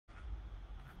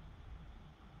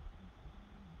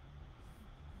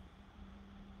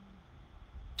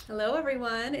Hello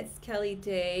everyone, it's Kelly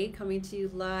Day coming to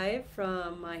you live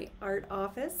from my art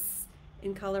office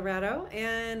in Colorado.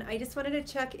 And I just wanted to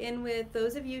check in with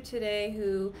those of you today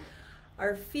who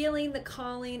are feeling the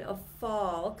calling of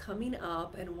fall coming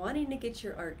up and wanting to get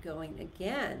your art going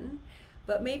again.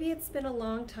 But maybe it's been a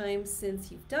long time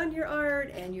since you've done your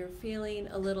art and you're feeling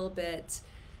a little bit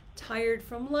tired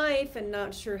from life and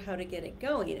not sure how to get it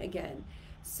going again.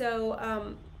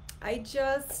 So I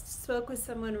just spoke with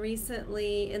someone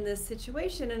recently in this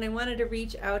situation, and I wanted to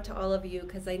reach out to all of you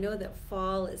because I know that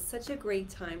fall is such a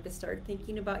great time to start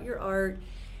thinking about your art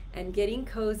and getting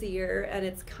cozier, and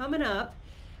it's coming up.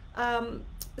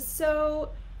 So,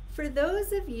 for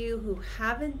those of you who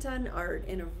haven't done art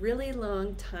in a really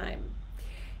long time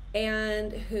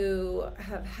and who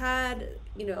have had,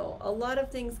 a lot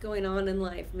of things going on in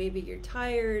life, maybe you're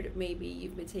tired, maybe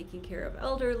you've been taking care of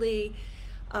elderly,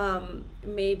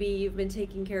 maybe you've been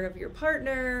taking care of your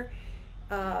partner.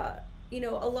 A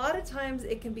lot of times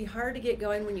it can be hard to get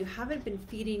going when you haven't been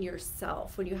feeding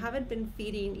yourself, when you haven't been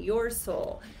feeding your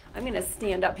soul. I'm going to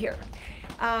stand up here.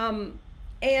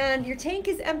 And your tank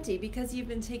is empty because you've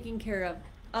been taking care of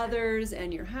others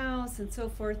and your house and so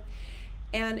forth.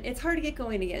 And it's hard to get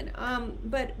going again.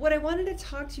 But what I wanted to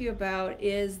talk to you about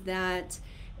is that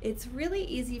it's really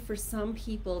easy for some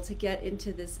people to get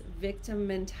into this victim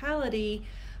mentality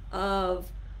of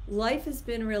life has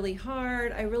been really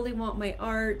hard. I really want my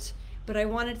art, but I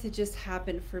want it to just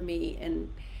happen for me.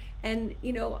 And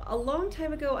a long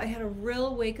time ago, I had a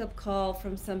real wake-up call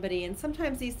from somebody, and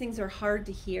sometimes these things are hard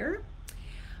to hear.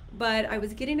 But I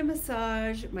was getting a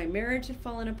massage. My marriage had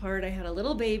fallen apart. I had a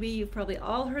little baby. You've probably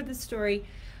all heard the story.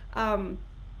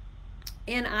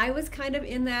 And I was kind of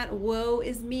in that, woe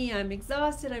is me. I'm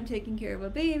exhausted. I'm taking care of a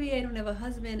baby. I don't have a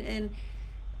husband. And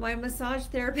my massage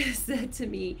therapist said to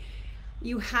me,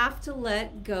 you have to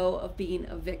let go of being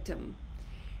a victim.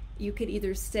 You could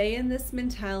either stay in this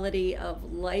mentality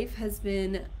of life has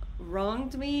been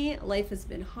wronged me, life has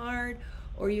been hard,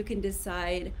 or you can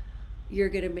decide you're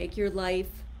going to make your life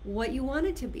what you want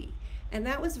it to be. And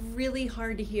that was really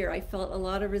hard to hear. I felt a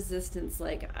lot of resistance,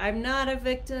 like, I'm not a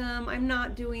victim, I'm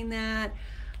not doing that.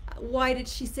 Why did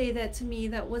she say that to me?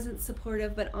 That wasn't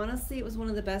supportive. But honestly, it was one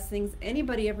of the best things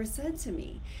anybody ever said to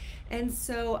me. And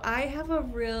so I have a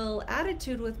real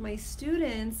attitude with my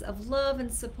students of love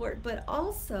and support, but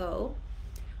also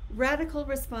radical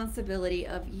responsibility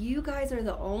of you guys are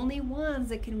the only ones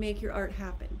that can make your art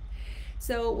happen.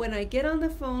 So when I get on the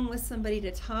phone with somebody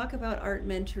to talk about art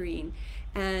mentoring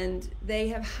and they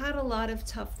have had a lot of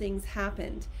tough things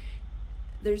happen,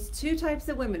 there's two types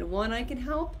of women. One I can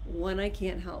help, one I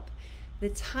can't help. The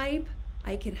type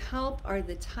I can help are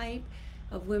the type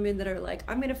of women that are like,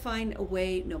 I'm gonna find a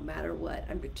way no matter what.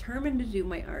 I'm determined to do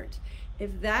my art.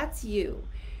 If that's you,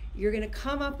 you're gonna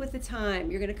come up with the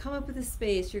time, you're gonna come up with the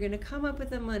space, you're gonna come up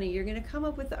with the money, you're gonna come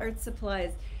up with the art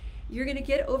supplies, you're going to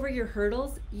get over your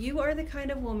hurdles. You are the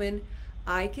kind of woman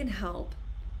I can help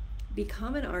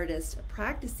become an artist, a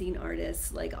practicing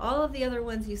artist, like all of the other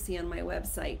ones you see on my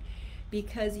website,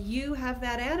 because you have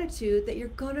that attitude that you're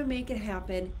going to make it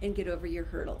happen and get over your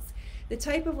hurdles. The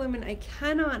type of women I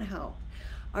cannot help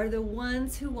are the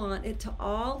ones who want it to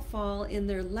all fall in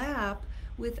their lap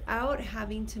without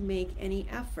having to make any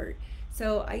effort.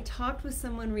 So I talked with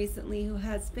someone recently who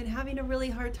has been having a really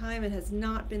hard time and has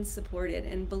not been supported.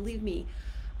 And believe me,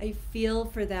 I feel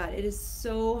for that. It is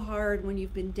so hard when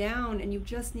you've been down and you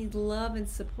just need love and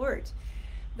support.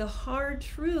 The hard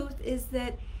truth is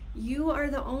that you are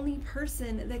the only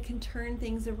person that can turn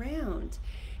things around.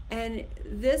 And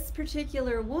this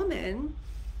particular woman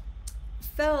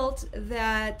felt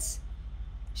that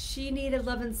she needed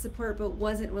love and support but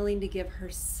wasn't willing to give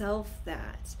herself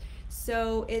that.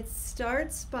 So it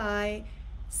starts by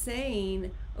saying,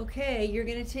 okay, you're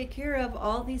going to take care of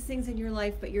all these things in your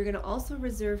life, but you're going to also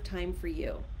reserve time for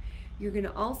you. You're going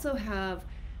to also have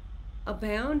a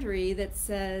boundary that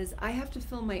says, I have to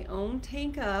fill my own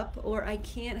tank up or I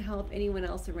can't help anyone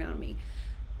else around me.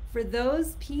 For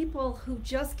those people who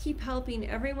just keep helping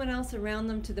everyone else around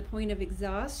them to the point of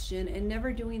exhaustion and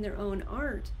never doing their own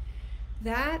art,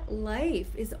 that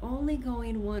life is only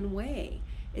going one way.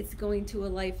 It's going to a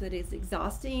life that is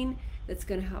exhausting, that's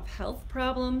going to have health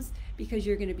problems because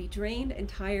you're going to be drained and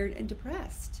tired and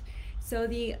depressed. So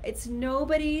it's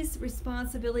nobody's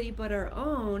responsibility but our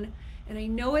own. And I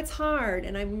know it's hard,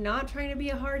 and I'm not trying to be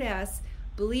a hard ass.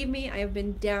 Believe me, I have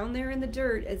been down there in the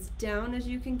dirt, as down as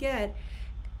you can get.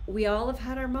 We all have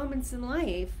had our moments in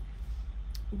life,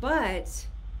 but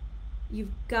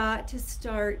you've got to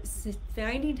start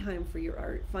finding time for your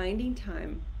art, finding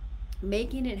time,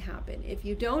 making it happen. If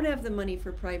you don't have the money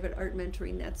for private art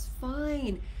mentoring, that's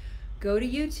fine. Go to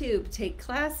YouTube, take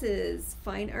classes,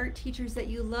 find art teachers that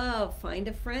you love, find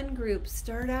a friend group,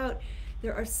 start out.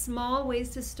 There are small ways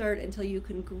to start until you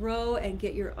can grow and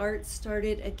get your art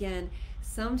started again.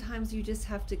 Sometimes you just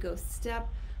have to go step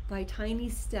by tiny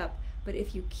step, but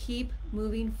if you keep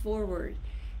moving forward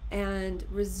and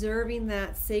reserving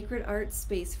that sacred art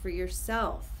space for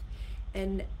yourself,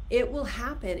 and it will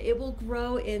happen. It will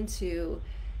grow into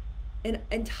an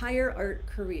entire art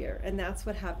career, and that's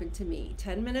what happened to me.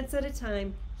 10 minutes at a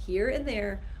time, here and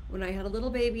there. When I had a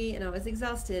little baby and I was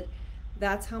exhausted,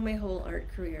 that's how my whole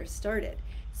art career started.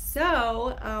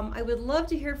 So I would love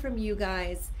to hear from you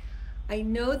guys. I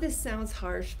know this sounds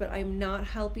harsh, but I'm not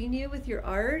helping you with your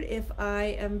art if I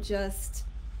am just,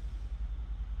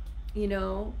 you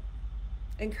know,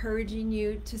 encouraging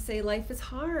you to say life is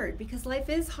hard, because life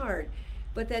is hard.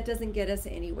 But that doesn't get us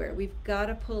anywhere. We've got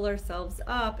to pull ourselves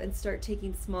up and start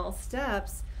taking small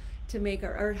steps to make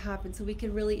our art happen so we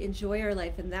can really enjoy our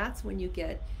life. And that's when you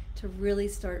get to really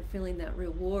start feeling that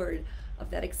reward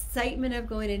of that excitement of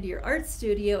going into your art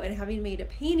studio and having made a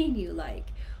painting you like,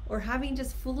 or having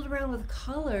just fooled around with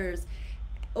colors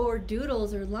or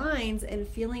doodles or lines and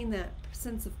feeling that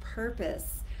sense of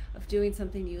purpose of doing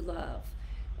something you love.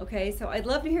 Okay, so I'd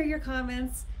love to hear your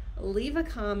comments. Leave a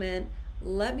comment.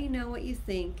 Let me know what you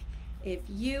think. If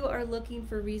you are looking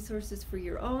for resources for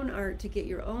your own art, to get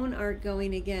your own art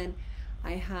going again,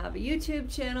 I have a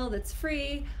YouTube channel that's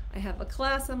free. I have a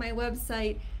class on my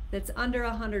website that's under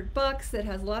 $100 that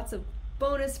has lots of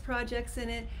bonus projects in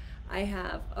it. I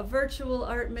have a virtual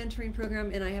art mentoring program,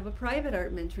 and I have a private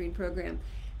art mentoring program.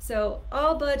 So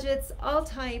all budgets, all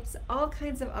types, all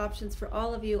kinds of options for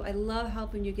all of you. I love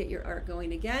helping you get your art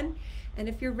going again. And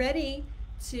if you're ready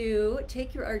to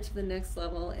take your art to the next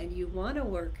level and you want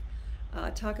to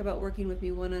talk about working with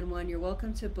me one-on-one, you're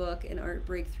welcome to book an art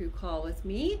breakthrough call with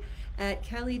me at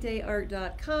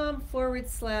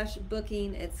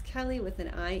kelliedayart.com/booking. It's Kellie with an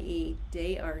IE,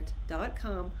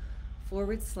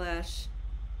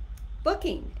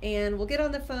 dayart.com/booking. And we'll get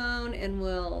on the phone and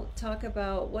we'll talk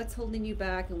about what's holding you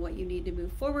back and what you need to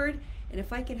move forward. And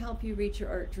if I can help you reach your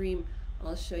art dream,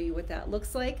 I'll show you what that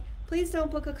looks like. Please don't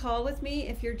book a call with me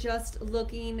if you're just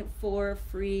looking for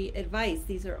free advice.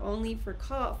 These are only for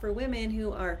women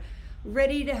who are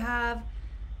ready to have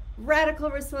radical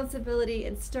responsibility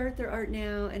and start their art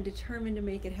now and determined to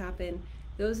make it happen.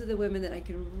 Those are the women that I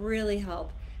can really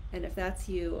help. And if that's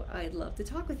you, I'd love to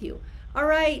talk with you. All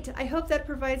right, I hope that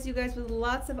provides you guys with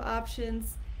lots of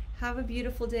options. Have a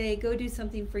beautiful day. Go do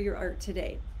something for your art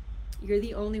today. You're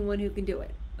the only one who can do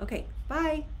it. Okay,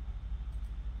 bye.